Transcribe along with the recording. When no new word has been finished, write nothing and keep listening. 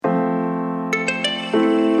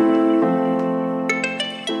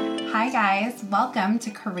guys. Welcome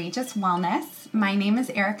to Courageous Wellness. My name is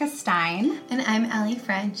Erica Stein. And I'm Allie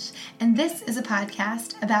French. And this is a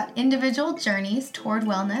podcast about individual journeys toward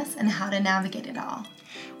wellness and how to navigate it all.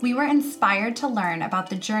 We were inspired to learn about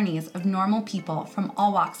the journeys of normal people from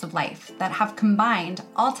all walks of life that have combined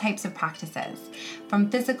all types of practices, from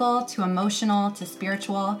physical to emotional to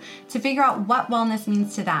spiritual, to figure out what wellness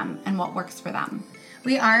means to them and what works for them.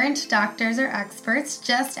 We aren't doctors or experts,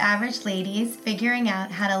 just average ladies figuring out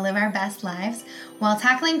how to live our best lives while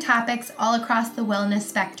tackling topics all across the wellness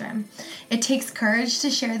spectrum. It takes courage to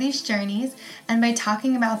share these journeys, and by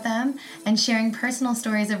talking about them and sharing personal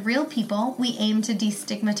stories of real people, we aim to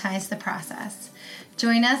destigmatize the process.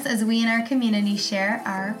 Join us as we in our community share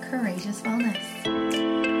our courageous wellness.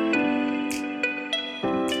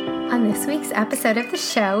 On this week's episode of the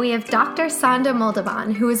show, we have Dr. Sonda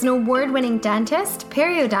Moldovan, who is an award-winning dentist,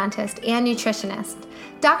 periodontist, and nutritionist.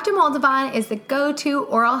 Dr. Moldovan is the go-to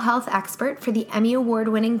oral health expert for the Emmy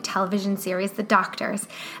Award-winning television series The Doctors,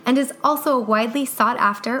 and is also a widely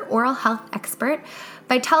sought-after oral health expert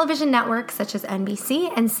by television networks such as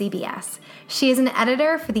NBC and CBS. She is an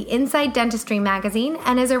editor for the Inside Dentistry magazine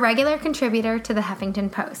and is a regular contributor to the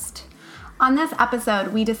Huffington Post. On this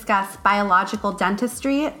episode, we discuss biological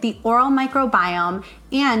dentistry, the oral microbiome,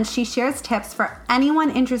 and she shares tips for anyone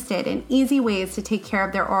interested in easy ways to take care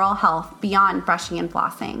of their oral health beyond brushing and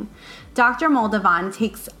flossing. Dr. Moldovan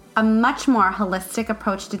takes a much more holistic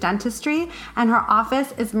approach to dentistry, and her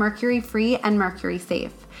office is mercury-free and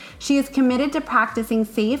mercury-safe. She is committed to practicing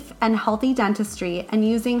safe and healthy dentistry and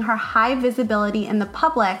using her high visibility in the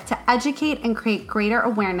public to educate and create greater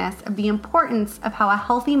awareness of the importance of how a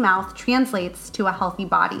healthy mouth translates to a healthy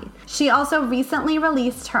body. She also recently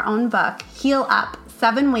released her own book, Heal Up: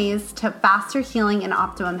 7 Ways to Faster Healing and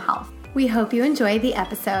Optimum Health. We hope you enjoy the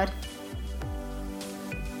episode.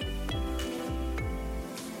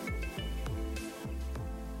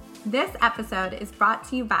 This episode is brought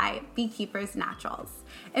to you by Beekeepers Naturals.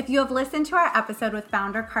 If you have listened to our episode with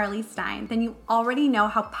founder Carly Stein, then you already know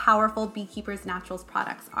how powerful Beekeepers Naturals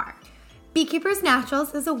products are. Beekeepers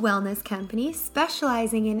Naturals is a wellness company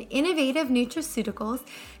specializing in innovative nutraceuticals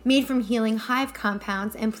made from healing hive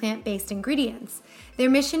compounds and plant-based ingredients. Their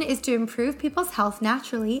mission is to improve people's health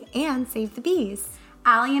naturally and save the bees.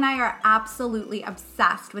 Allie and I are absolutely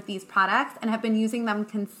obsessed with these products and have been using them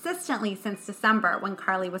consistently since December when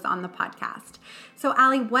Carly was on the podcast. So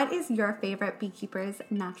Allie, what is your favorite Beekeepers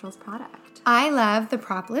Naturals product? I love the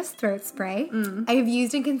Propolis throat spray. I have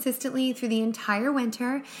used it consistently through the entire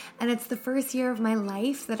winter, and it's the first year of my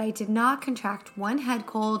life that I did not contract one head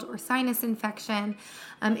cold or sinus infection.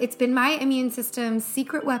 It's been my immune system's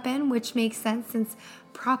secret weapon, which makes sense since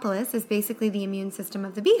Propolis is basically the immune system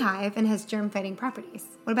of the beehive and has germ-fighting properties.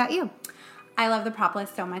 What about you? I love the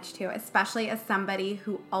Propolis so much too, especially as somebody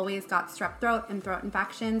who always got strep throat and throat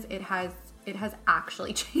infections. It has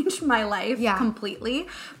actually changed my life completely.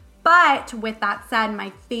 But with that said, my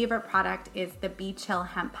favorite product is the Bee Chill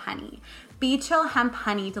Hemp Honey. Bee Chill Hemp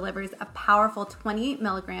Honey delivers a powerful 28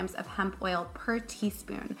 milligrams of hemp oil per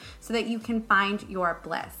teaspoon so that you can find your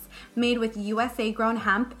bliss. Made with USA-grown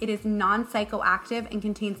hemp, it is non-psychoactive and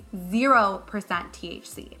contains 0%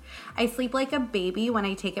 THC. I sleep like a baby when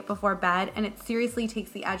I take it before bed, and it seriously takes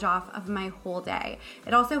the edge off of my whole day.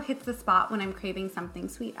 It also hits the spot when I'm craving something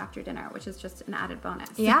sweet after dinner, which is just an added bonus.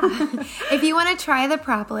 Yeah. If you want to try the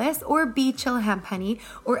Propolis or Bee Chill Hemp Honey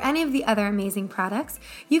or any of the other amazing products,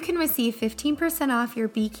 you can receive 15% off your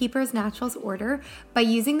Beekeepers Naturals order by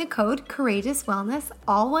using the code Courageous Wellness,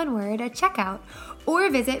 all one word, at checkout, or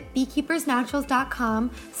visit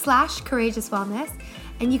beekeepersnaturals.com/courageouswellness,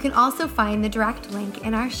 and you can also find the direct link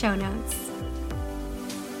in our show notes.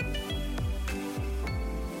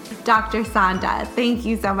 Dr. Sonda, thank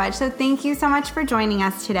you so much. So thank you so much for joining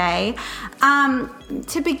us today.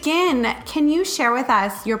 To begin, can you share with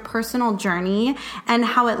us your personal journey and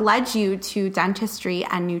how it led you to dentistry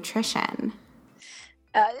and nutrition?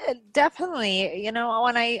 Definitely. You know,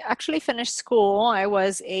 when I actually finished school, I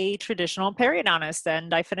was a traditional periodontist,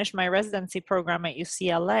 and I finished my residency program at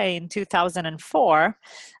UCLA in 2004.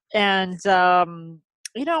 And,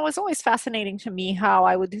 you know, it was always fascinating to me how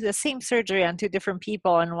I would do the same surgery on 2 different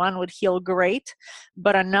people, and one would heal great,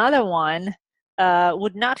 but another one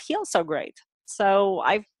would not heal so great. So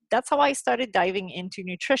that's how I started diving into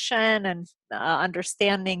nutrition and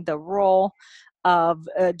understanding the role of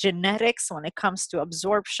genetics when it comes to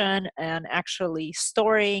absorption and actually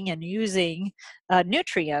storing and using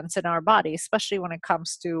nutrients in our body, especially when it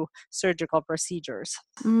comes to surgical procedures.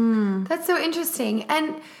 That's so interesting.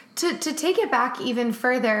 And to take it back even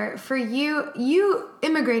further, for you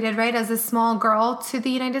immigrated, right, as a small girl to the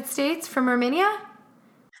United States from Romania?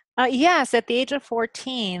 Yes, at the age of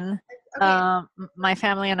 14, my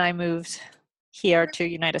family and I moved here to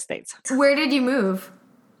United States. Where did you move?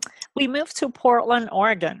 We moved to Portland,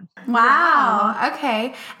 Oregon. Wow.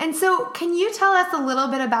 Okay. And so can you tell us a little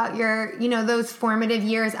bit about your, those formative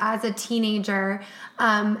years as a teenager,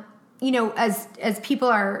 as people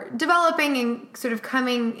are developing and sort of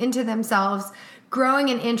coming into themselves, growing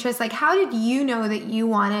an interest, like how did you know that you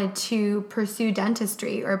wanted to pursue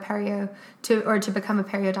dentistry or to become a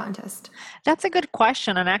periodontist? That's a good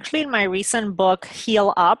question. And actually in my recent book,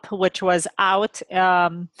 Heal Up, which was out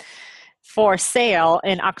for sale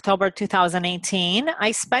in October 2018,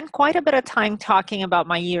 I spent quite a bit of time talking about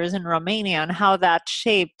my years in Romania and how that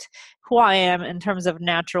shaped who I am in terms of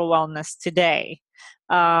natural wellness today.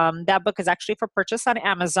 That book is actually for purchase on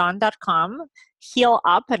Amazon.com, Heal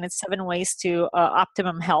Up, and it's 7 ways to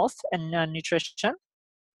optimum health and nutrition.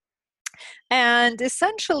 And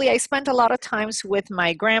essentially, I spent a lot of times with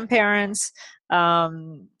my grandparents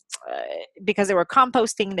because they were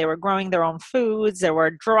composting, they were growing their own foods, they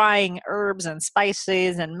were drying herbs and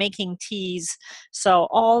spices and making teas. So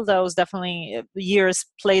all those definitely years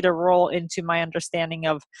played a role into my understanding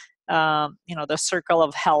of, the circle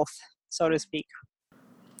of health, so to speak.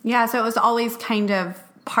 Yeah, so it was always kind of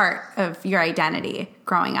part of your identity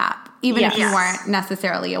growing up, even if you weren't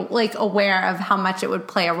necessarily aware of how much it would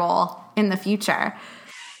play a role in the future.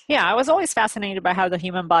 Yeah, I was always fascinated by how the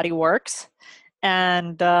human body works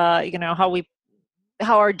and how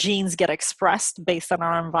our genes get expressed based on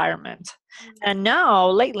our environment. And now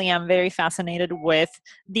lately I'm very fascinated with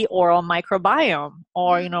the oral microbiome,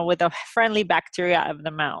 or with the friendly bacteria of the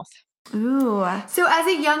mouth. Ooh. So as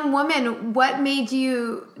a young woman, what made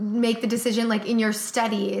you make the decision, like in your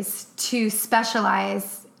studies, to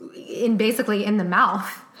specialize in the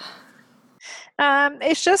mouth?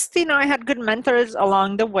 It's just, I had good mentors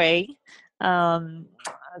along the way. And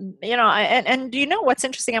what's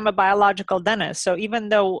interesting, I'm a biological dentist. So even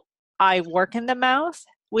though I work in the mouth,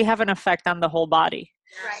 we have an effect on the whole body.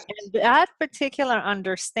 Right. And that particular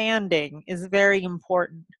understanding is very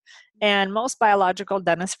important. And most biological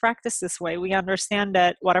dentists practice this way. We understand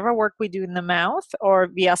that whatever work we do in the mouth or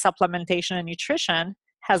via supplementation and nutrition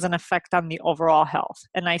has an effect on the overall health.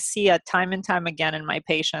 And I see it time and time again in my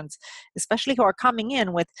patients, especially who are coming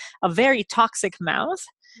in with a very toxic mouth.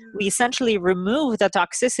 We essentially remove the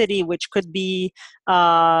toxicity, which could be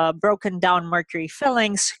broken down mercury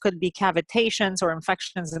fillings, could be cavitations or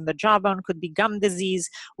infections in the jawbone, could be gum disease.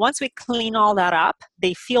 Once we clean all that up,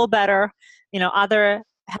 they feel better. Other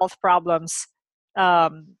health problems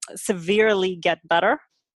severely get better,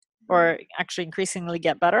 or actually increasingly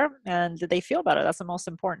get better, and they feel better. That's the most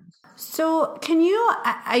important. So can you,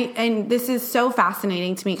 and this is so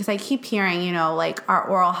fascinating to me because I keep hearing, our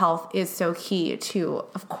oral health is so key to,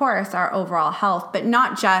 of course, our overall health, but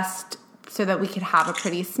not just so that we could have a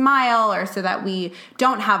pretty smile or so that we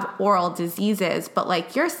don't have oral diseases, but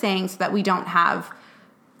like you're saying, so that we don't have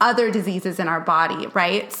other diseases in our body,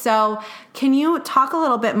 right? So can you talk a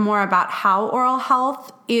little bit more about how oral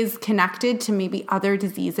health is connected to maybe other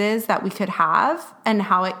diseases that we could have and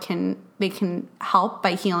how they can help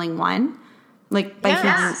by healing one? Like by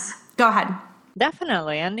healing. Go ahead.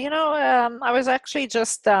 Definitely. And, I was actually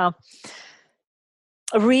just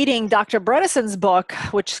reading Dr. Bredeson's book,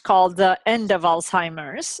 which is called The End of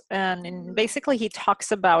Alzheimer's. And basically he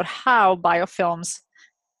talks about how biofilms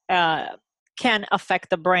can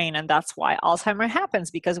affect the brain, and that's why Alzheimer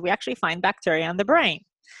happens, because we actually find bacteria in the brain.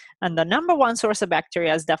 And the number one source of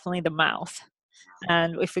bacteria is definitely the mouth.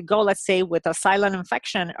 And if we go, let's say, with a silent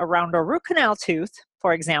infection around a root canal tooth,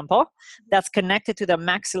 for example, that's connected to the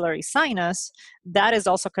maxillary sinus, that is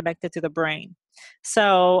also connected to the brain.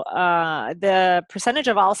 So the percentage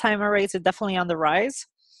of Alzheimer rates is definitely on the rise.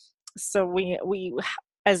 So we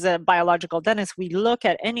as a biological dentist, we look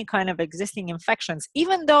at any kind of existing infections.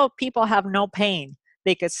 Even though people have no pain,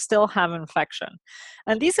 they could still have infection.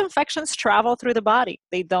 And these infections travel through the body.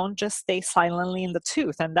 They don't just stay silently in the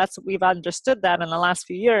tooth. And we've understood that in the last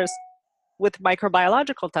few years with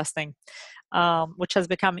microbiological testing, which has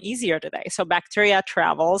become easier today. So bacteria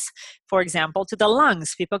travels, for example, to the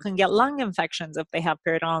lungs. People can get lung infections if they have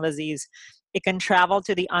periodontal disease. It can travel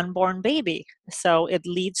to the unborn baby. So it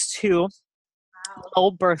leads to low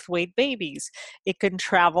birth weight babies. It can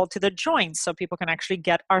travel to the joints, so people can actually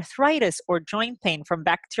get arthritis or joint pain from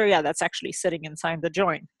bacteria that's actually sitting inside the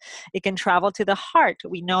joint. It can travel to the heart.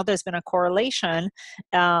 We know there's been a correlation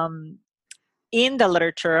in the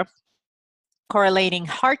literature correlating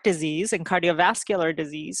heart disease and cardiovascular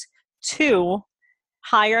disease to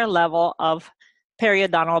higher level of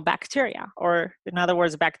periodontal bacteria, or in other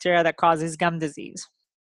words, bacteria that causes gum disease.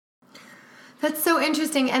 That's so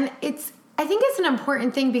interesting. And I think it's an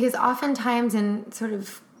important thing because oftentimes in sort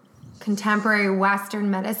of contemporary Western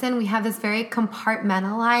medicine, we have this very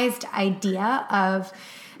compartmentalized idea of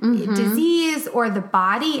disease or the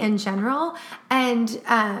body in general. And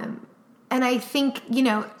I think,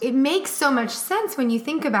 it makes so much sense when you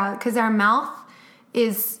think about it, because our mouth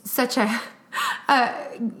is such a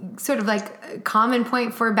sort of like a common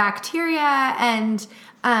point for bacteria, and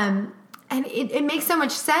it makes so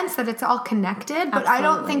much sense that it's all connected. But I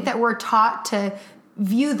don't think that we're taught to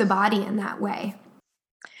view the body in that way.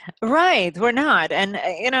 Right, we're not. And,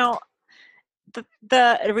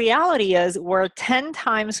 the reality is we're 10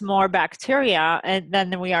 times more bacteria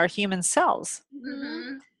than we are human cells.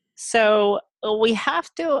 Mm-hmm. So we have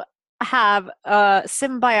to have a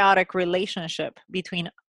symbiotic relationship between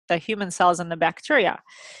the human cells and the bacteria.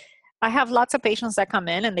 I have lots of patients that come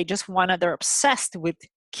in and they're obsessed with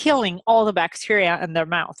killing all the bacteria in their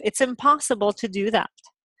mouth. It's impossible to do that.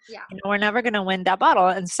 Yeah. We're never going to win that battle.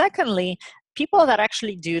 And secondly, people that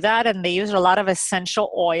actually do that, and they use a lot of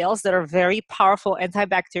essential oils that are very powerful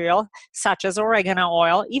antibacterial, such as oregano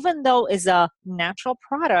oil, even though it's a natural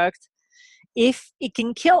product, if it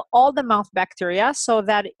can kill all the mouth bacteria so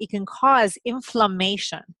that it can cause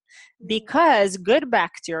inflammation, because good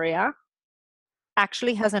bacteria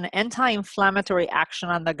actually has an anti-inflammatory action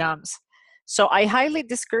on the gums. So I highly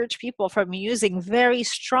discourage people from using very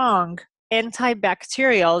strong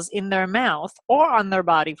antibacterials in their mouth or on their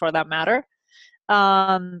body for that matter,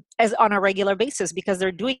 as on a regular basis, because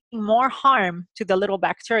they're doing more harm to the little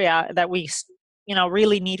bacteria that we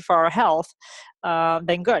really need for our health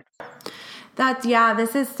than good.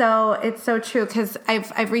 It's so true, because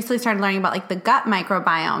I've recently started learning about like the gut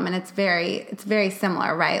microbiome, and it's very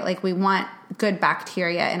similar, right? Like we want good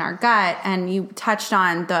bacteria in our gut, and you touched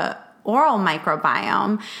on the oral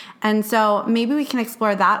microbiome, and so maybe we can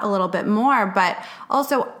explore that a little bit more. But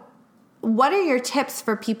also, what are your tips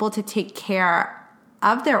for people to take care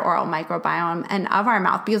of their oral microbiome and of our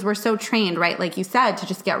mouth? Because we're so trained, right? Like you said, to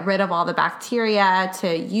just get rid of all the bacteria,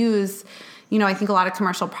 to use, I think a lot of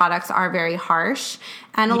commercial products are very harsh,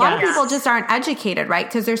 and a lot of people just aren't educated, right?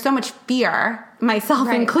 Because there's so much fear, myself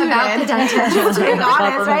included, about the dentist. Just being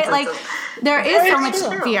honest, right? Like there is so much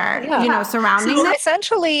fear, surrounding so this.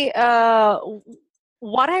 Essentially,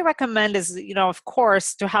 what I recommend is, of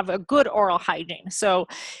course, to have a good oral hygiene. So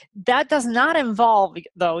that does not involve,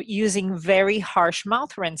 though, using very harsh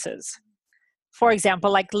mouth rinses. For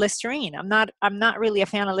example, like Listerine. I'm not really a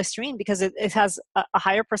fan of Listerine because it has a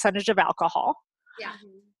higher percentage of alcohol. Yeah.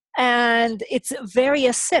 And it's very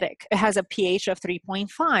acidic. It has a pH of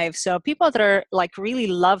 3.5. So people that are like really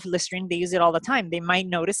love Listerine, they use it all the time. They might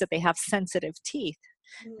notice that they have sensitive teeth.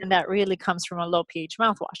 And that really comes from a low pH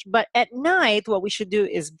mouthwash. But at night, what we should do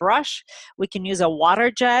is brush. We can use a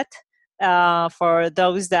water jet for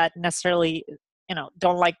those that necessarily,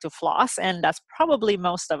 don't like to floss. And that's probably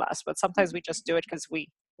most of us. But sometimes we just do it because we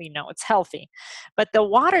know it's healthy. But the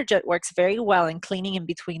water jet works very well in cleaning in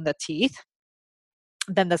between the teeth.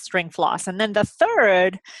 Then the string floss. And then the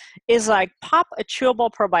third is like pop a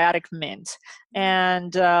chewable probiotic mint.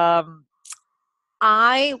 And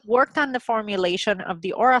I worked on the formulation of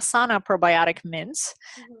the Orasana probiotic mints,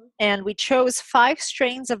 and we chose 5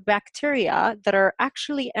 strains of bacteria that are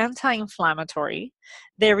actually anti-inflammatory.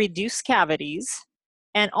 They reduce cavities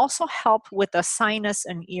and also help with the sinus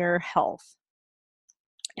and ear health.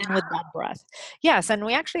 And with that breath. Yes, and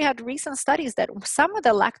we actually had recent studies that some of the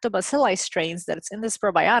lactobacilli strains that's in this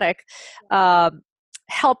probiotic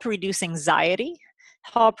help reduce anxiety,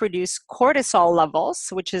 help reduce cortisol levels,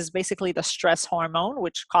 which is basically the stress hormone,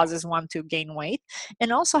 which causes one to gain weight,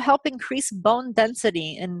 and also help increase bone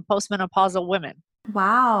density in postmenopausal women.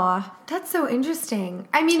 Wow. That's so interesting.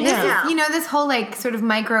 I mean, this is, this whole like sort of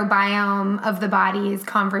microbiome of the body's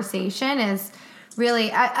conversation is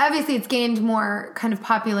really, obviously it's gained more kind of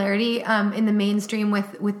popularity in the mainstream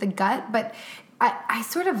with the gut, but I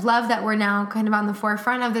sort of love that we're now kind of on the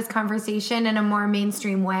forefront of this conversation in a more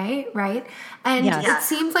mainstream way, right? And it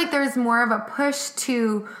seems like there's more of a push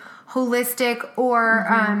to holistic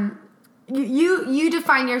or you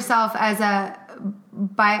define yourself as a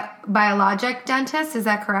biologic dentist, is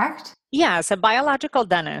that correct? Yes, a biological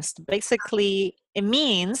dentist. Basically, it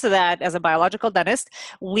means that as a biological dentist,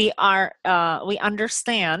 we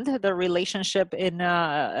understand the relationship in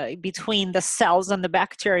between the cells and the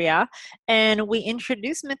bacteria, and we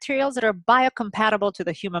introduce materials that are biocompatible to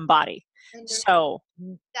the human body. So,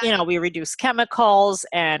 we reduce chemicals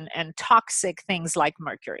and toxic things like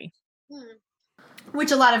mercury.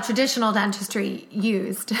 Which a lot of traditional dentistry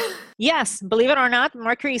used. Yes, believe it or not,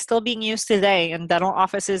 mercury is still being used today in dental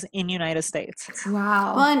offices in the United States.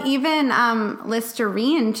 Wow. Well, and even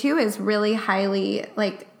Listerine too is really highly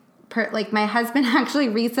like my husband actually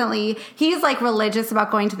recently, he's like religious about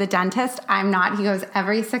going to the dentist. I'm not. He goes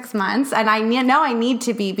every 6 months, and I know I need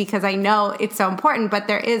to be because I know it's so important. But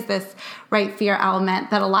there is this fear element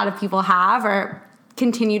that a lot of people have or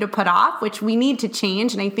continue to put off, which we need to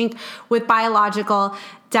change. And I think with biological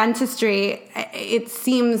dentistry, it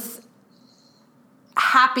seems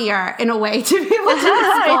happier in a way to be able to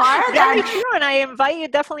explore. Very true. And I invite you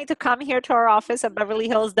definitely to come here to our office at Beverly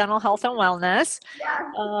Hills Dental Health and Wellness.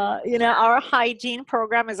 Our hygiene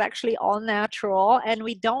program is actually all natural, and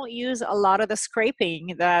we don't use a lot of the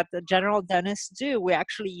scraping that the general dentists do. We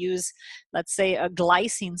actually use, let's say, a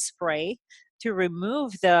glycine spray to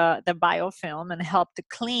remove the biofilm and help to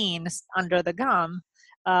clean under the gum.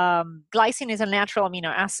 Glycine is a natural amino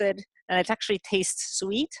acid, and it actually tastes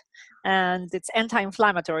sweet, and it's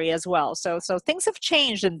anti-inflammatory as well. So things have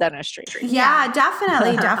changed in dentistry. Yeah,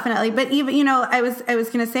 definitely. But even, I was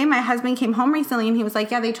going to say, my husband came home recently and he was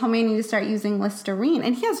like, yeah, they told me I need to start using Listerine.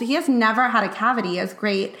 And he has never had a cavity. It's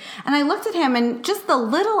great. And I looked at him, and just the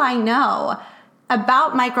little I know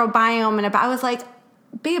about microbiome I was like,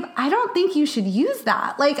 babe, I don't think you should use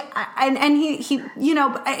that. And he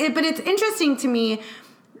but it's interesting to me.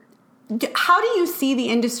 How do you see the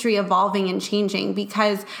industry evolving and changing?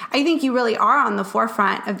 Because I think you really are on the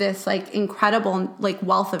forefront of this incredible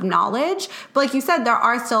wealth of knowledge. But like you said, there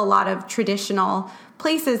are still a lot of traditional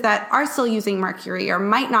places that are still using mercury or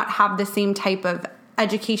might not have the same type of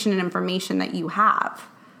education and information that you have.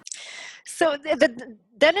 So the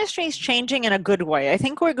dentistry is changing in a good way. I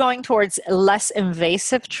think we're going towards less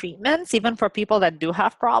invasive treatments, even for people that do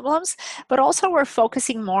have problems, but also we're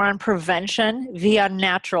focusing more on prevention via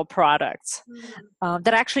natural products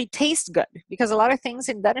that actually taste good, because a lot of things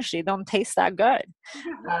in dentistry don't taste that good.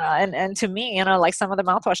 And to me, some of the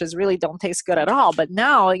mouthwashes really don't taste good at all. But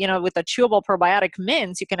now, with the chewable probiotic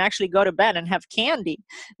mints, you can actually go to bed and have candy,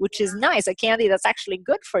 which is nice, a candy that's actually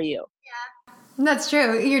good for you. Yeah. That's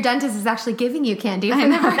true. Your dentist is actually giving you candy.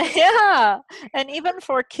 Yeah. And even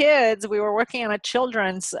for kids, we were working on a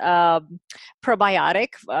children's probiotic.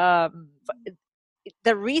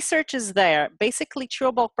 The research is there. Basically,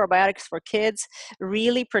 chewable probiotics for kids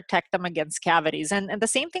really protect them against cavities. And the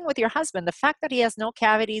same thing with your husband. The fact that he has no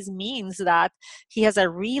cavities means that he has a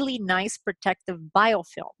really nice protective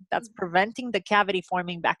biofilm that's preventing the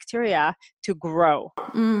cavity-forming bacteria to grow.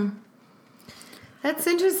 That's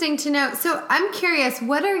interesting to know. So I'm curious,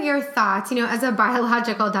 what are your thoughts, as a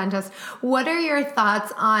biological dentist, what are your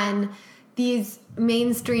thoughts on these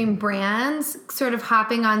mainstream brands sort of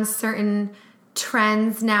hopping on certain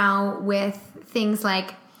trends now with things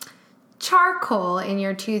like charcoal in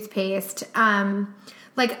your toothpaste?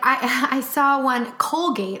 I saw one,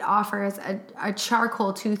 Colgate offers a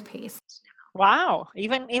charcoal toothpaste. Wow.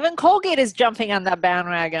 Even Colgate is jumping on that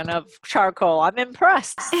bandwagon of charcoal. I'm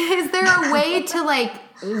impressed. Is there a way to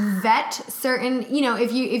vet certain,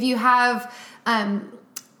 if you have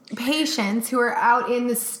patients who are out in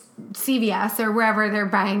the CVS or wherever they're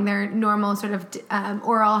buying their normal sort of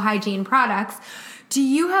oral hygiene products, do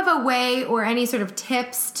you have a way or any sort of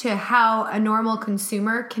tips to how a normal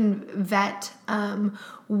consumer can vet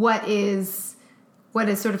what is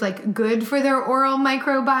sort of good for their oral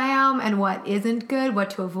microbiome and what isn't good, what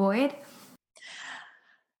to avoid?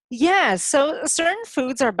 Yeah, so certain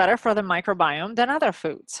foods are better for the microbiome than other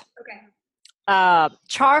foods. Okay.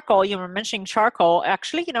 Charcoal, you were mentioning charcoal.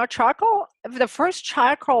 Actually, charcoal, the first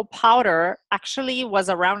charcoal powder actually was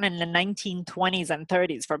around in the 1920s and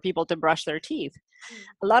 30s for people to brush their teeth.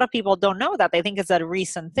 A lot of people don't know that. They think it's a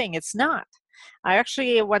recent thing. It's not. I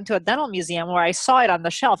actually went to a dental museum where I saw it on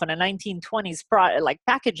the shelf in a 1920s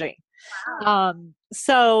packaging. Wow.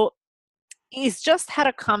 So it's just had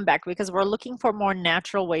a comeback because we're looking for more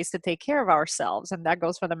natural ways to take care of ourselves, and that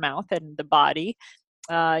goes for the mouth and the body,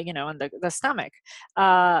 and the stomach.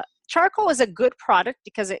 Charcoal is a good product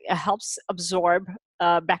because it helps absorb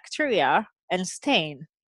bacteria and stain.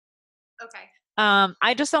 Okay.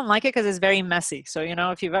 I just don't like it because it's very messy. So,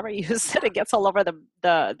 if you've ever used it, it gets all over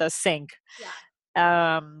the sink.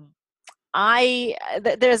 Yeah.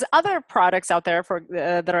 There's other products out there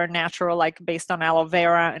that are natural, based on aloe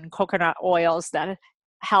vera and coconut oils that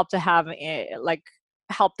help to have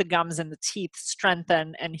help the gums and the teeth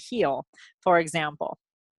strengthen and heal, for example.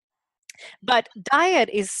 But diet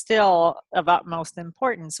is still of utmost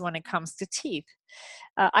importance when it comes to teeth.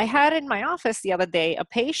 I had in my office the other day a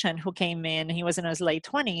patient who came in, he was in his late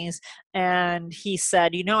 20s, and he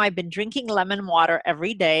said, I've been drinking lemon water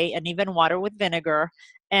every day and even water with vinegar,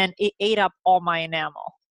 and it ate up all my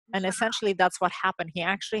enamel. And essentially that's what happened. He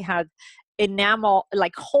actually had enamel,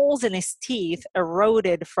 like holes in his teeth,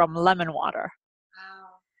 eroded from lemon water.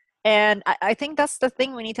 And I think that's the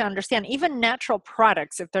thing we need to understand. Even natural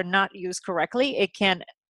products, if they're not used correctly, it can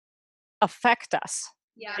affect us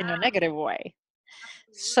in a negative way.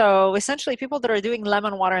 So essentially, people that are doing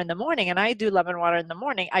lemon water in the morning, and I do lemon water in the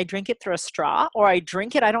morning, I drink it through a straw, or I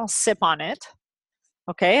drink it, I don't sip on it.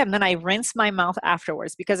 Okay, and then I rinse my mouth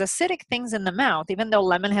afterwards, because acidic things in the mouth, even though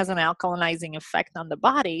lemon has an alkalinizing effect on the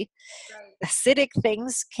body, acidic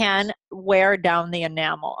things can wear down the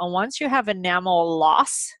enamel. And once you have enamel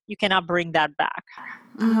loss, you cannot bring that back.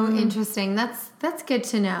 Oh, interesting. That's good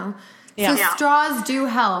to know. So straws do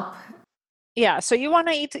help. Yeah, so you want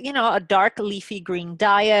to eat, a dark leafy green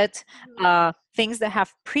diet, things that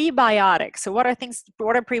have prebiotics. So what are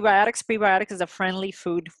prebiotics? Prebiotics is a friendly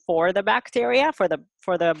food for the bacteria, for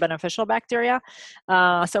the beneficial bacteria.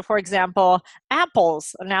 So for example,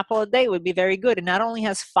 apples, an apple a day would be very good. It not only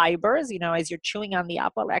has fibers, as you're chewing on the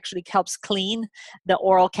apple, it actually helps clean the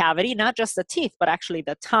oral cavity, not just the teeth, but actually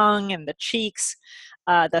the tongue and the cheeks,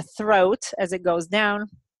 the throat as it goes down.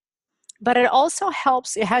 But it also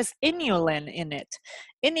helps, it has inulin in it.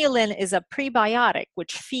 Inulin is a prebiotic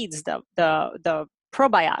which feeds the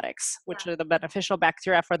probiotics, which are the beneficial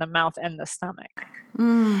bacteria for the mouth and the stomach.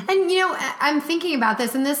 And I'm thinking about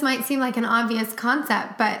this, and this might seem like an obvious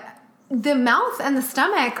concept, but the mouth and the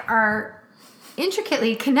stomach are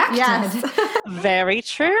intricately connected. Yes. Very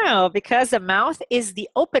true, because the mouth is the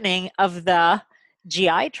opening of the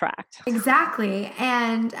GI tract. Exactly.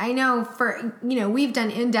 And I know we've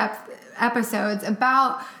done in-depth episodes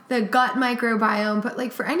about the gut microbiome, but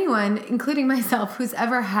like for anyone, including myself, who's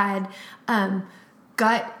ever had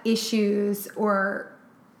gut issues or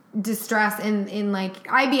distress in like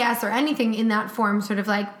IBS or anything in that form, sort of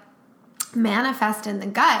like manifest in the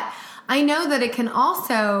gut, I know that it can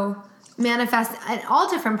also manifest at all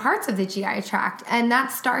different parts of the GI tract, and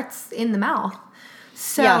that starts in the mouth.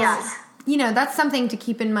 So Yes. That's something to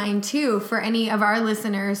keep in mind too for any of our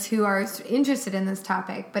listeners who are interested in this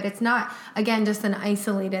topic. But it's not, again, just an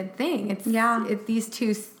isolated thing. These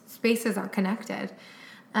two spaces are connected.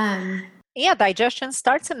 Digestion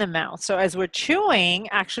starts in the mouth. So as we're chewing,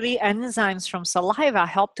 actually enzymes from saliva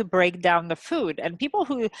help to break down the food. And people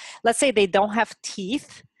who, let's say they don't have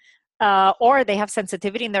teeth, or they have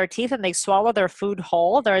sensitivity in their teeth and they swallow their food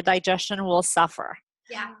whole, their digestion will suffer.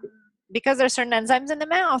 Yeah. Because there's certain enzymes in the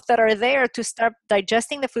mouth that are there to start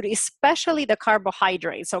digesting the food, especially the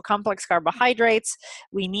carbohydrates. So complex carbohydrates,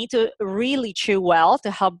 we need to really chew well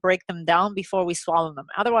to help break them down before we swallow them.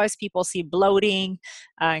 Otherwise, people see bloating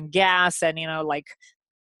and gas and, like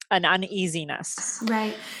an uneasiness.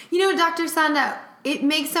 Right. Dr. Sanda, it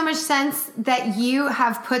makes so much sense that you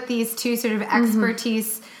have put these two sort of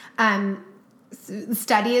expertise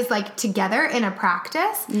studies like together in a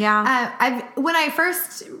practice. Yeah. When I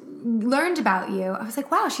first learned about you, I was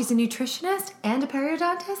like, wow, she's a nutritionist and a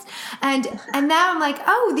periodontist. And now I'm like,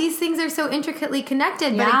 oh, these things are so intricately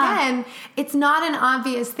connected. But again, it's not an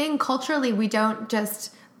obvious thing. Culturally, we don't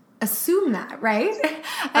just assume that, right?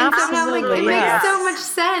 And so now it makes so much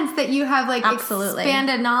sense that you have like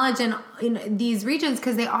expanded knowledge in these regions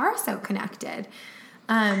because they are so connected.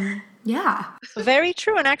 Very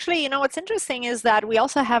true. And actually, what's interesting is that we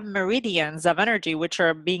also have meridians of energy, which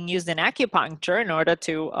are being used in acupuncture in order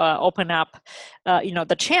to open up,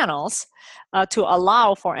 the channels to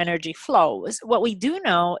allow for energy flows. What we do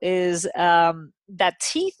know is that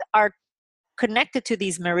teeth are connected to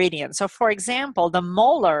these meridians. So for example, the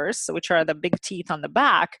molars, which are the big teeth on the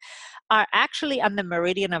back, are actually on the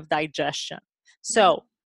meridian of digestion. So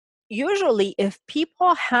usually if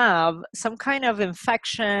people have some kind of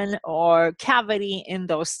infection or cavity in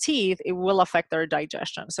those teeth, it will affect their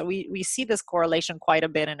digestion. So we see this correlation quite a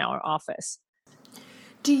bit in our office.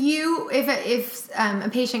 Do you, if a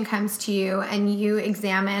patient comes to you and you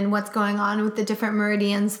examine what's going on with the different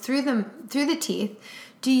meridians through the teeth,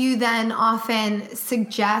 do you then often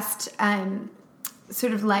suggest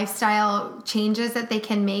sort of lifestyle changes that they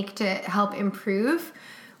can make to help improve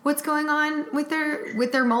what's going on with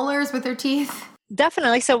their molars, with their teeth?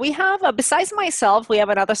 Definitely. So we have, besides myself, we have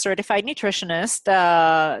another certified nutritionist,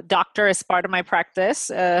 doctor as part of my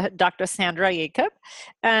practice, Dr. Sandra Jacob,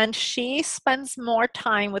 and she spends more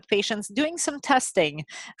time with patients doing some testing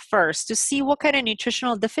first to see what kind of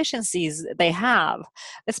nutritional deficiencies they have.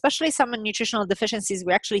 Especially some nutritional deficiencies,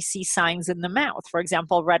 we actually see signs in the mouth. For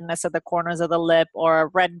example, redness at the corners of the lip or a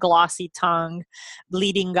red glossy tongue,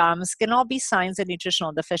 bleeding gums can all be signs of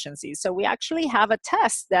nutritional deficiencies. So we actually have a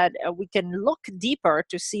test that we can look deeper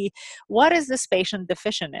to see what is this patient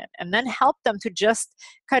deficient in, and then help them to just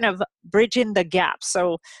kind of bridge in the gap.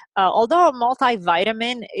 So although a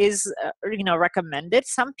multivitamin is recommended,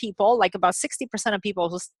 some people, like about 60% of people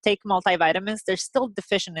who take multivitamins, they're still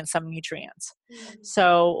deficient in some nutrients.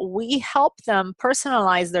 So we help them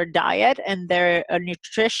personalize their diet and their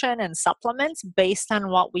nutrition and supplements based on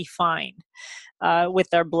what we find with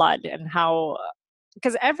their blood, and how,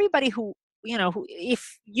 because everybody who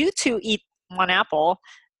if you two eat one apple,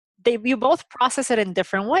 you both process it in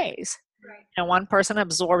different ways. Right. One person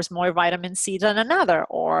absorbs more vitamin C than another,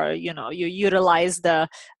 or you utilize the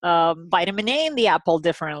vitamin A in the apple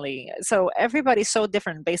differently. So everybody's so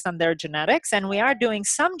different based on their genetics, and we are doing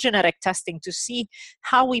some genetic testing to see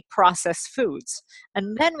how we process foods,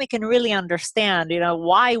 and then we can really understand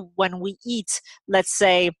why when we eat, let's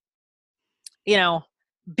say,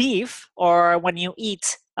 beef, or when you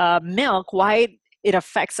eat milk, why it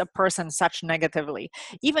affects a person such negatively.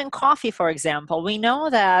 Even coffee, for example, we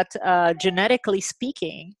know that genetically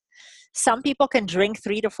speaking, some people can drink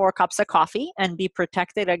 3 to 4 cups of coffee and be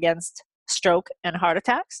protected against stroke and heart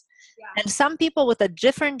attacks. Yeah. And some people with a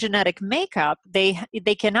different genetic makeup, they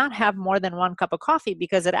cannot have more than 1 cup of coffee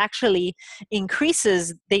because it actually increase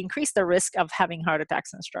the risk of having heart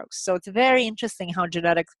attacks and strokes. So it's very interesting how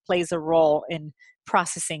genetics plays a role in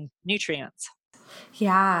processing nutrients.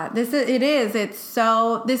 Yeah, this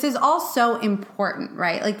is all so important,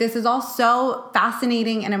 right? Like, this is all so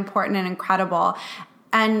fascinating and important and incredible.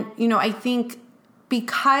 And, I think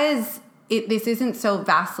because this isn't so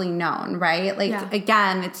vastly known, right? Like,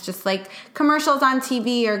 again, it's just like commercials on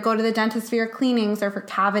TV, or go to the dentist for your cleanings or for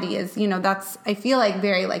cavities. That's, I feel like,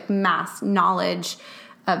 very like mass knowledge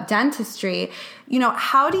of dentistry.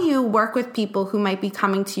 How do you work with people who might be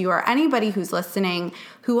coming to you, or anybody who's listening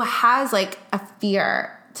who has like a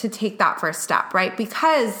fear to take that first step, right?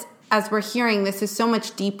 Because as we're hearing, this is so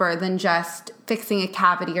much deeper than just fixing a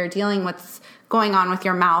cavity or dealing with what's going on with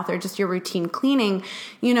your mouth or just your routine cleaning.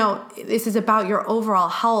 This is about your overall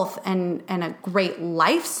health and a great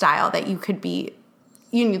lifestyle that you could be,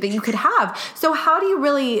 that you could have. So how do you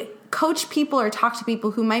really coach people or talk to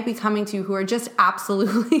people who might be coming to you who are just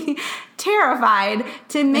absolutely terrified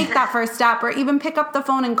to make that first step, or even pick up the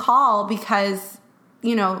phone and call because,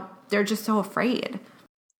 they're just so afraid?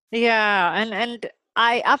 Yeah. And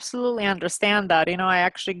I absolutely understand that. I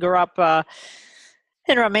actually grew up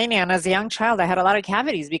in Romania, and as a young child, I had a lot of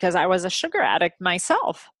cavities because I was a sugar addict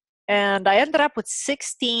myself. And I ended up with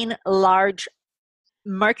 16 large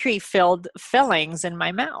mercury-filled fillings in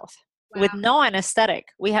my mouth. Wow. With no anesthetic.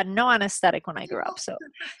 We had no anesthetic when I grew up. So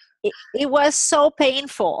it was so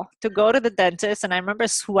painful to go to the dentist. And I remember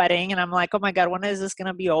sweating, and I'm like, oh my God, when is this going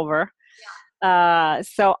to be over? Yeah.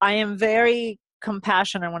 So I am very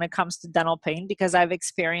compassionate when it comes to dental pain because I've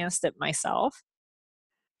experienced it myself.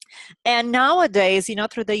 And nowadays,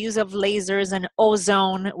 through the use of lasers and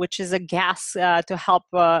ozone, which is a gas to help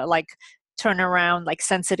turn around like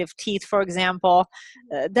sensitive teeth, for example,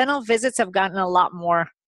 dental visits have gotten a lot more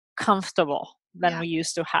comfortable than we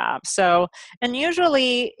used to have. So, and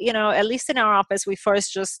usually, at least in our office, we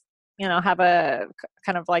first just, have a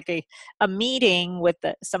kind of like a meeting with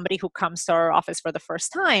somebody who comes to our office for the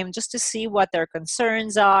first time, just to see what their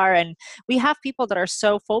concerns are. And we have people that are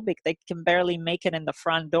so phobic, they can barely make it in the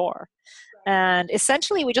front door. And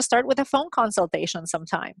essentially, we just start with a phone consultation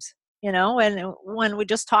sometimes, and when we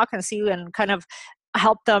just talk and see and kind of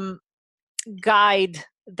help them guide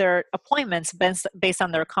their appointments based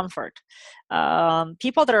on their comfort.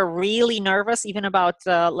 People that are really nervous, even about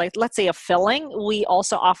let's say a filling, we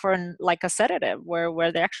also offer like a sedative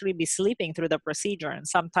where they actually be sleeping through the procedure. And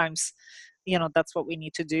sometimes, that's what we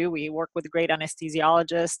need to do. We work with great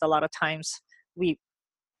anesthesiologists. A lot of times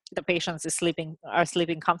the patients are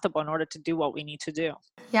sleeping comfortable in order to do what we need to do.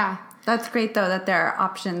 Yeah, that's great though that there are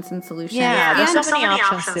options and solutions. Yeah, there's so many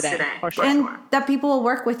options today. For sure. And that people will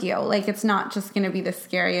work with you. Like, it's not just going to be the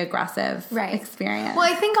scary, aggressive experience.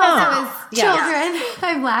 Well, I think also as children,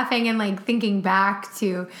 I'm laughing and like thinking back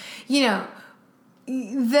to, the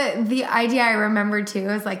idea I remember too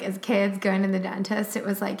is like as kids going to the dentist, it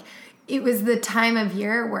was like, it was the time of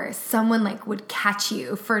year where someone like would catch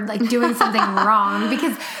you for like doing something wrong.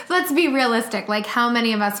 Because let's be realistic, like how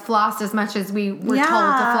many of us flossed as much as we were told to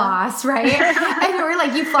floss, right? And we're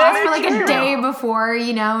like, you floss for like a day before,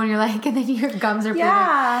 you know, and you're like, and then your gums are bleeding.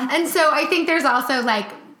 And so I think there's also like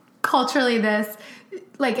culturally this,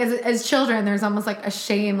 like as children, there's almost like a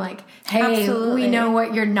shame, like, hey, we know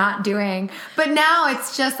what you're not doing. But now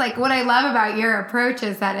it's just like, what I love about your approach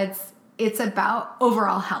is that it's about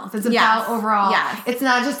overall health. It's about overall, it's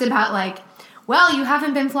not just about like, well, you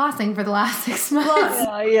haven't been flossing for the last 6 months.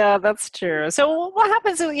 Yeah, that's true. So what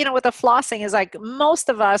happens, you know, with the flossing is like most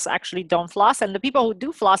of us actually don't floss, and the people who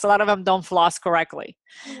do floss, a lot of them don't floss correctly.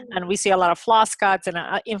 And we see a lot of floss cuts and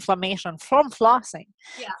inflammation from flossing.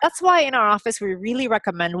 That's why in our office, we really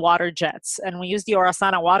recommend water jets. And we use the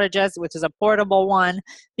Orasana water jets, which is a portable one,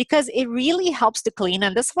 because it really helps to clean.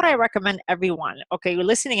 And this is what I recommend everyone. Okay, you're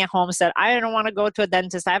listening at home, said, I don't want to go to a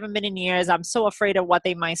dentist. I haven't been in years. I'm so afraid of what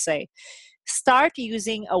they might say. Start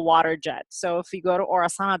using a water jet. So if you go to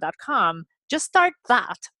orasana.com, just start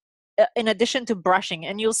that in addition to brushing,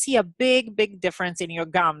 and you'll see a big difference in your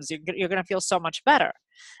gums. You're going to feel so much better.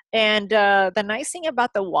 And the nice thing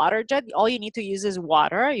about the water jet, all you need to use is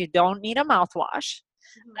water. You don't need a mouthwash.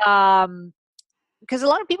 Because a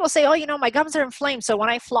lot of people say, oh, you know, my gums are inflamed, so when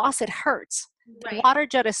I floss, it hurts. The water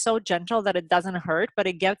jet is so gentle that it doesn't hurt, but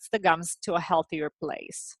it gets the gums to a healthier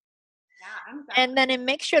place. And then it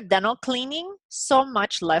makes your dental cleaning so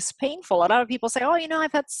much less painful. A lot of people say, oh, you know,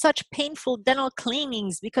 I've had such painful dental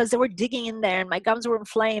cleanings because they were digging in there and my gums were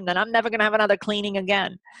inflamed and I'm never going to have another cleaning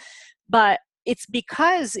again. But it's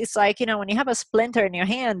because it's like, you know, when you have a splinter in your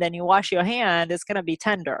hand and you wash your hand, it's going to be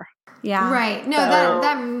tender. Yeah. Right. No,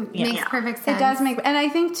 that makes perfect sense. It does make, and I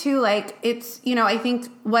think too, like it's, you know, I think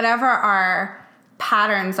whatever our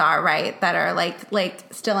patterns are, right, that are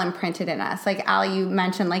like still imprinted in us. Like Allie, you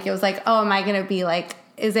mentioned, like it was like, oh, am I going to be like,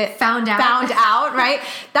 is it found out, right?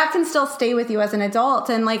 That can still stay with you as an adult.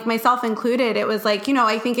 And like myself included, it was like, you know,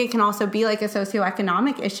 I think it can also be like a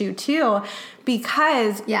socioeconomic issue too,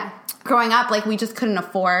 because growing up, like we just couldn't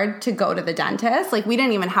afford to go to the dentist. Like we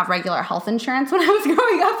didn't even have regular health insurance when I was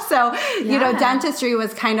growing up. So, you know, dentistry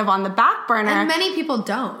was kind of on the back burner. And many people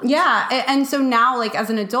don't. Yeah. And so now, like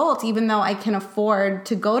as an adult, even though I can afford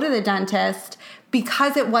to go to the dentist,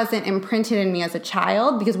 because it wasn't imprinted in me as a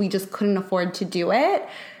child, because we just couldn't afford to do it,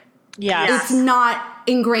 it's not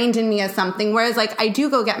ingrained in me as something. Whereas like I do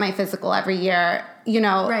go get my physical every year, you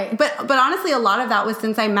know, but honestly, a lot of that was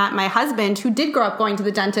since I met my husband, who did grow up going to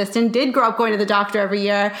the dentist and did grow up going to the doctor every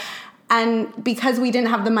year. And because we didn't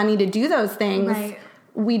have the money to do those things,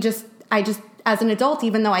 I just, as an adult,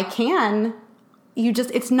 even though I can,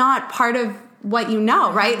 it's not part of what you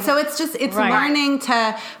know, right? So it's learning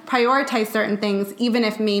to prioritize certain things, even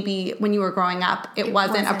if maybe when you were growing up, it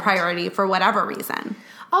wasn't a priority for whatever reason.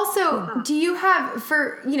 Also, do you have,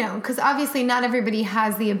 because obviously not everybody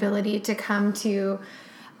has the ability to come to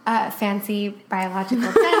a fancy biological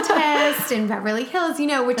dentist in Beverly Hills, you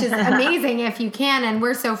know, which is amazing if you can. And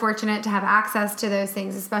we're so fortunate to have access to those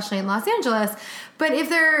things, especially in Los Angeles. But if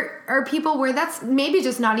there are people where that's maybe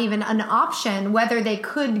just not even an option, whether they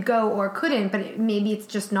could go or couldn't, but maybe it's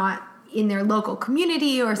just not in their local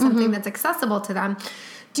community or something that's accessible to them.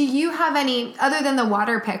 Do you have any, other than the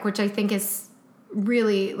water pick, which I think is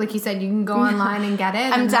really, like you said, you can go online and get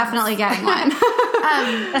it. I'm definitely getting one.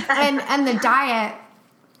 And the diet,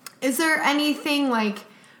 is there anything like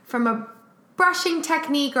from a brushing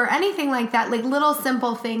technique or anything like that, like little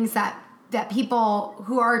simple things that people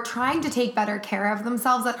who are trying to take better care of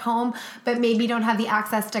themselves at home, but maybe don't have the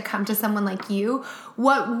access to come to someone like you,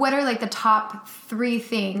 what are like the top 3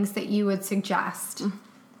 things that you would suggest?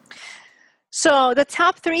 So the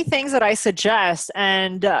top 3 things that I suggest,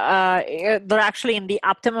 and they're actually in the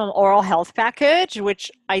Optimum Oral Health Package,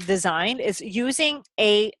 which I designed, is using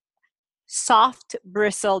a soft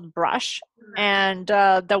bristled brush. And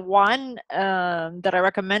the one that I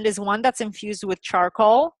recommend is one that's infused with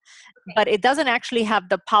charcoal, but it doesn't actually have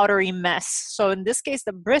the powdery mess. So in this case,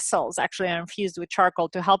 the bristles actually are infused with charcoal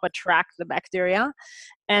to help attract the bacteria.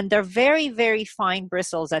 And they're very, very fine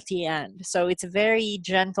bristles at the end. So it's very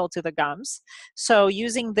gentle to the gums. So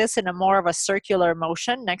using this in a more of a circular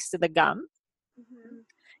motion next to the gum,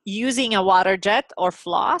 using a water jet or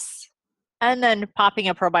floss, and then popping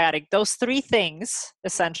a probiotic. Those 3 things,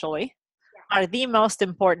 essentially, are the most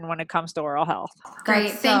important when it comes to oral health.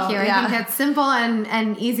 Great, thank you. I think that's simple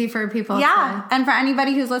and easy for people. Yeah, and for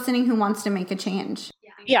anybody who's listening who wants to make a change.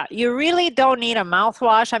 Yeah, you really don't need a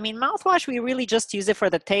mouthwash. I mean, mouthwash, we really just use it for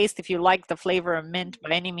the taste. If you like the flavor of mint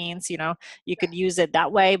by any means, you know, you could use it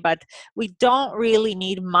that way. But we don't really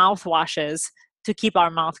need mouthwashes to keep our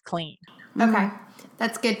mouth clean. Okay.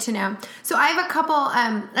 That's good to know. So I have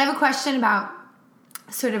a question about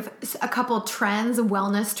sort of a couple trends,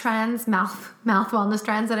 wellness trends, mouth wellness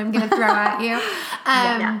trends that I'm going to throw at you.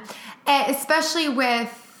 Especially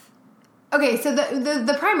with, okay, so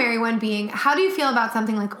the primary one being, how do you feel about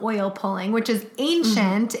something like oil pulling, which is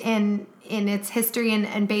ancient in its history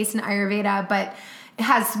and based in Ayurveda, but it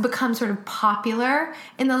has become sort of popular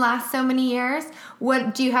in the last so many years.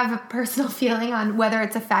 What do you have a personal feeling on whether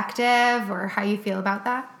it's effective or how you feel about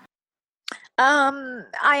that?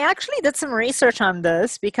 I actually did some research on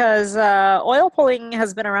this because oil pulling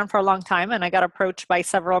has been around for a long time, and I got approached by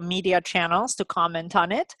several media channels to comment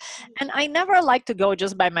on it. And I never like to go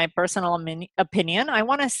just by my personal opinion. I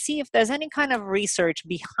want to see if there's any kind of research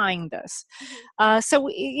behind this. So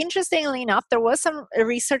interestingly enough, there was some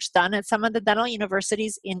research done at some of the dental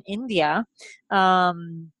universities in India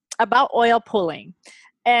about oil pulling.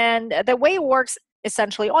 And the way it works,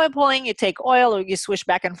 essentially oil pulling, you take oil or you swish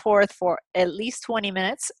back and forth for at least 20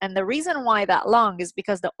 minutes. And the reason why that long is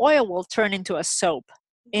because the oil will turn into a soap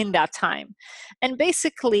in that time. And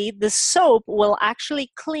basically the soap will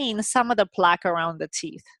actually clean some of the plaque around the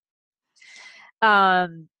teeth.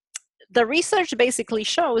 The research basically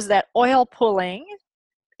shows that oil pulling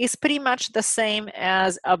is pretty much the same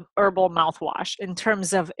as an herbal mouthwash in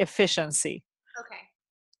terms of efficiency. Okay.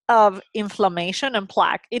 Of inflammation and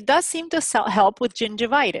plaque. It does seem to help with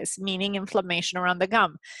gingivitis, meaning inflammation around the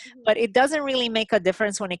gum, but it doesn't really make a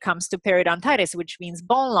difference when it comes to periodontitis, which means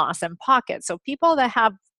bone loss and pockets. So people that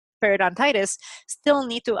have periodontitis still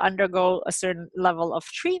need to undergo a certain level of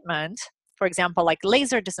treatment. For example, like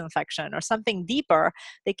laser disinfection or something deeper.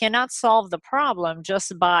 They cannot solve the problem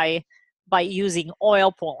just by using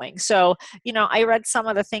oil pulling. So, I read some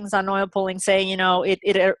of the things on oil pulling saying,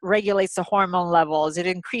 it regulates the hormone levels, it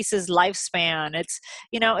increases lifespan.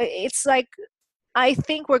 It's like, I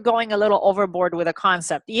think we're going a little overboard with the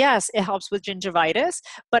concept. Yes, it helps with gingivitis,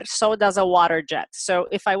 but so does a water jet. So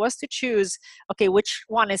if I was to choose, okay, which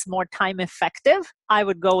one is more time effective, I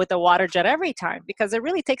would go with the water jet every time because it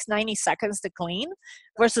really takes 90 seconds to clean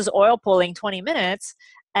versus oil pulling 20 minutes.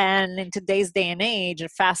 And in today's day and age, a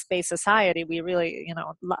fast-paced society, we really,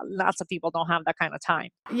 lots of people don't have that kind of time.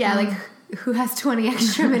 Yeah, like who has 20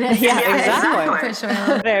 extra minutes? Yeah, exactly. For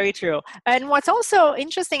sure. Very true. And what's also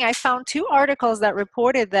interesting, I found 2 articles that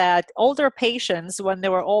reported that older patients, when they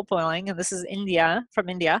were oil pulling, and this is from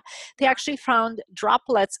India, they actually found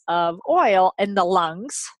droplets of oil in the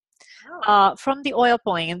lungs from the oil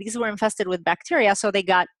pulling. And these were infested with bacteria, so they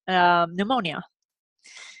got pneumonia.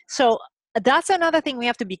 So that's another thing we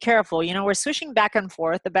have to be careful. We're swishing back and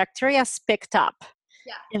forth. The bacteria is picked up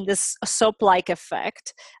in this soap-like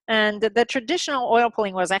effect. And the traditional oil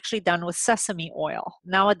pulling was actually done with sesame oil.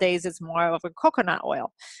 Nowadays, it's more of a coconut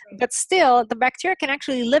oil. But still, the bacteria can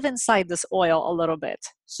actually live inside this oil a little bit.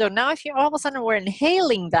 So now if you all of a sudden we're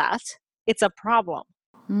inhaling that, it's a problem.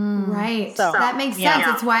 Right. So that makes sense.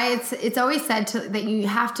 Yeah. It's why it's always said that you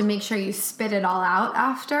have to make sure you spit it all out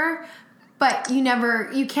after. But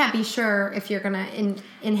you can't be sure if you're going to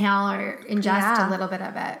inhale or ingest a little bit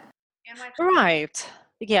of it. Right.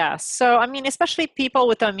 Yeah. So, especially people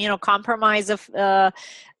with immunocompromised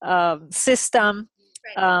system,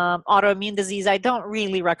 autoimmune disease, I don't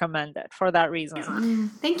really recommend it for that reason.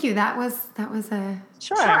 Thank you. That was a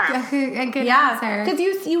a good answer. Because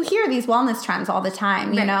you hear these wellness trends all the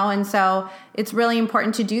time, and so it's really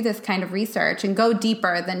important to do this kind of research and go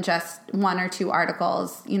deeper than just 1 or 2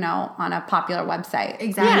 articles, on a popular website.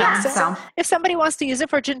 Exactly. Yeah. So if somebody wants to use it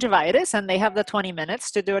for gingivitis and they have the 20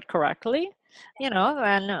 minutes to do it correctly, then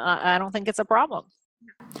I don't think it's a problem.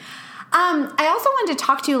 I also wanted to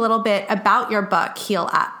talk to you a little bit about your book, Heal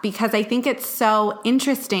Up, because I think it's so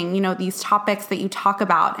interesting, these topics that you talk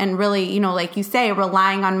about and really, like you say,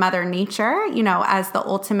 relying on Mother Nature, as the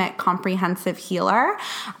ultimate comprehensive healer.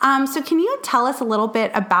 So can you tell us a little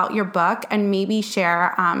bit about your book and maybe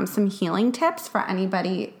share some healing tips for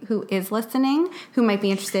anybody who is listening who might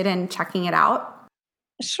be interested in checking it out?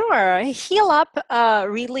 Sure. Heal Up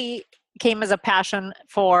really came as a passion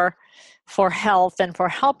for health and for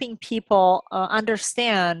helping people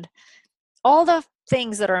understand all the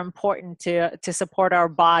things that are important to support our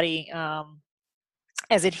body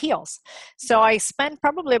as it heals. So I spent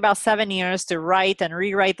probably about 7 years to write and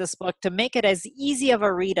rewrite this book to make it as easy of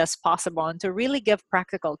a read as possible and to really give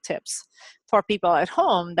practical tips for people at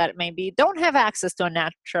home that maybe don't have access to a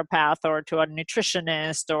naturopath or to a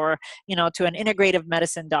nutritionist or, to an integrative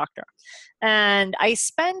medicine doctor. And I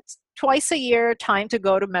spent twice a year time to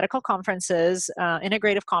go to medical conferences,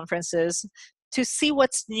 integrative conferences, to see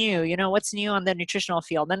what's new, what's new on the nutritional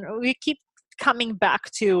field. And we keep coming back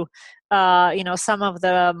to, some of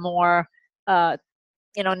the more,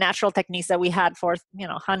 natural techniques that we had for,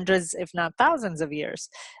 hundreds, if not thousands of years.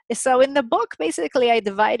 So in the book, basically, I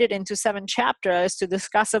divided into 7 chapters to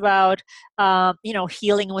discuss about,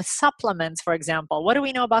 healing with supplements, for example. What do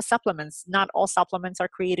we know about supplements? Not all supplements are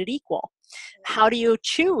created equal. How do you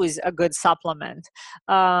choose a good supplement?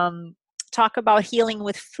 Talk about healing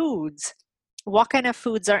with foods. What kind of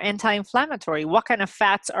foods are anti-inflammatory? What kind of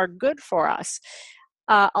fats are good for us?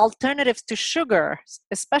 Alternatives to sugar,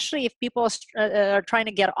 especially if people are trying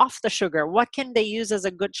to get off the sugar. What can they use as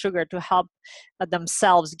a good sugar to help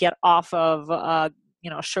themselves get off of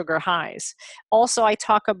sugar highs? Also, I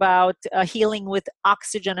talk about healing with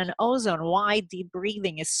oxygen and ozone, why deep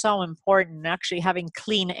breathing is so important, actually having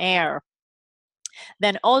clean air.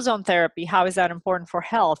 Then ozone therapy, how is that important for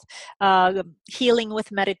health? Healing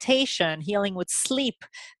with meditation, healing with sleep.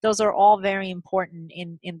 Those are all very important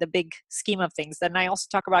in the big scheme of things. Then I also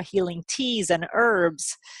talk about healing teas and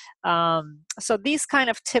herbs. So these kind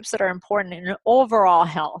of tips that are important in overall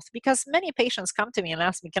health, because many patients come to me and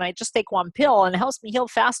ask me, can I just take one pill and it helps me heal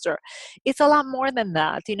faster? It's a lot more than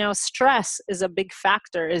that. Stress is a big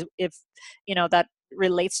factor if that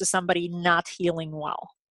relates to somebody not healing well.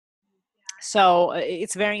 So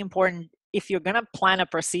it's very important, if you're going to plan a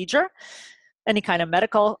procedure, any kind of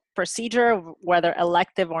medical procedure, whether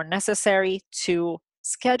elective or necessary, to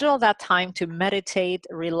schedule that time to meditate,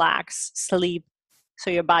 relax, sleep, so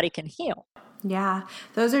your body can heal. Yeah,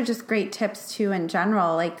 those are just great tips too in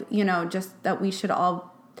general, just that we should all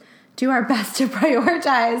do our best to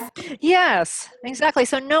prioritize. Yes, exactly.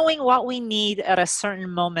 So knowing what we need at a certain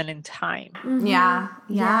moment in time. Mm-hmm. Yeah.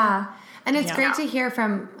 And it's great to hear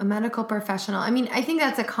from a medical professional. I mean, I think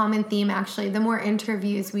that's a common theme, actually. The more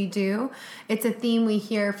interviews we do, it's a theme we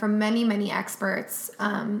hear from many, many experts,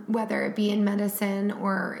 whether it be in medicine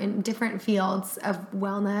or in different fields of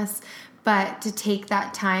wellness. But to take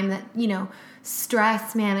that time that,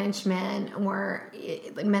 stress management or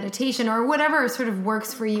meditation or whatever sort of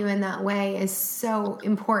works for you in that way is so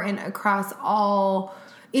important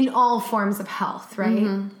in all forms of health, right?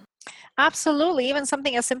 Mm-hmm. Absolutely. Even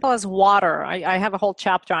something as simple as water. I have a whole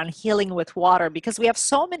chapter on healing with water, because we have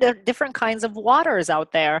so many different kinds of waters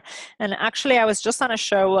out there. And actually, I was just on a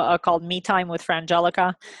show called Me Time with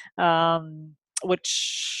Frangelica,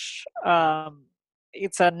 which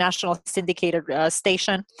it's a national syndicated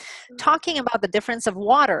station, talking about the difference of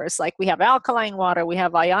waters. Like we have alkaline water, we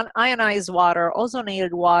have ionized water,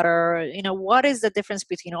 ozonated water. What is the difference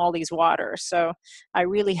between all these waters? So I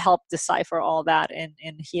really help decipher all that and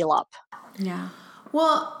heal up. Yeah.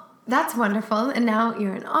 Well, that's wonderful. And now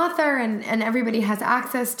you're an author and everybody has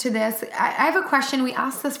access to this. I have a question. We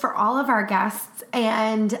ask this for all of our guests.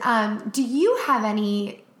 And do you have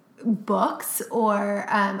any books or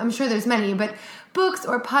I'm sure there's many, but books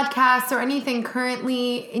or podcasts or anything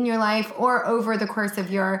currently in your life or over the course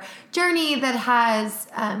of your journey that has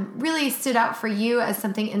really stood out for you as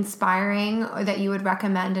something inspiring or that you would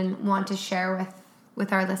recommend and want to share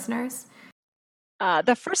with our listeners?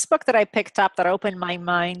 The first book that I picked up that opened my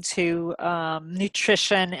mind to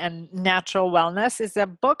nutrition and natural wellness is a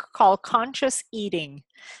book called Conscious Eating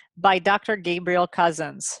by Dr. Gabriel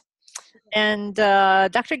Cousens. And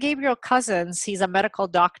Dr. Gabriel Cousens, he's a medical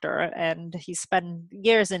doctor, and he spent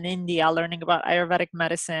years in India learning about Ayurvedic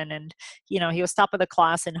medicine. And, he was top of the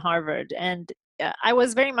class in Harvard. And I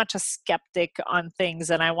was very much a skeptic on things,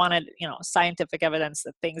 and I wanted, scientific evidence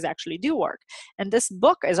that things actually do work. And this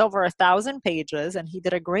book is over 1,000 pages, and he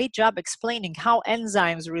did a great job explaining how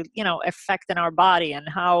enzymes, affect in our body and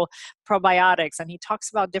how probiotics, and he talks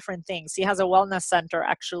about different things. He has a wellness center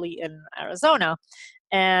actually in Arizona.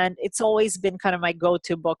 And it's always been kind of my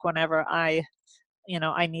go-to book whenever I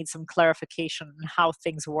need some clarification on how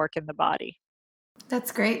things work in the body.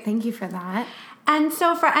 That's great. Thank you for that. And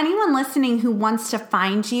so for anyone listening who wants to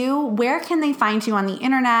find you, where can they find you on the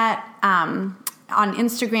internet, on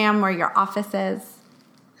Instagram, where your office is?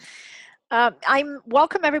 I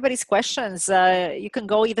welcome everybody's questions. You can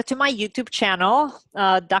go either to my YouTube channel,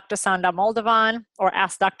 Dr. Sanda Moldovan, or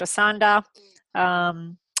Ask Dr. Sanda.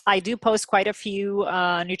 I do post quite a few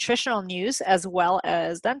nutritional news as well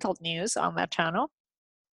as dental news on that channel.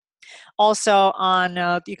 Also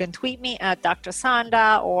you can tweet me at Dr.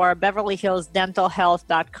 Sanda or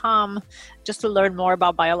BeverlyHillsDentalHealth.com just to learn more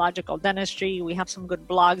about biological dentistry. We have some good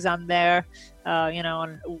blogs on there,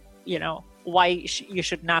 why you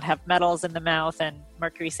should not have metals in the mouth and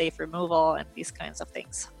mercury safe removal and these kinds of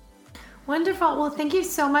things. Wonderful. Well, thank you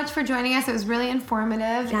so much for joining us. It was really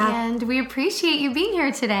informative, and we appreciate you being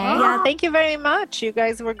here today. Yeah, thank you very much. You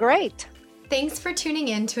guys were great. Thanks for tuning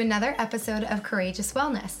in to another episode of Courageous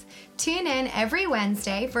Wellness. Tune in every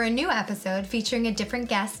Wednesday for a new episode featuring a different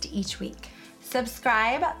guest each week.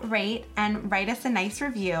 Subscribe, rate, and write us a nice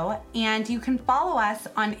review. And you can follow us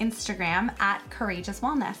on Instagram at Courageous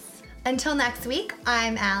Wellness. Until next week,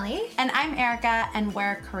 I'm Allie. And I'm Erica, and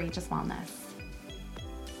we're Courageous Wellness.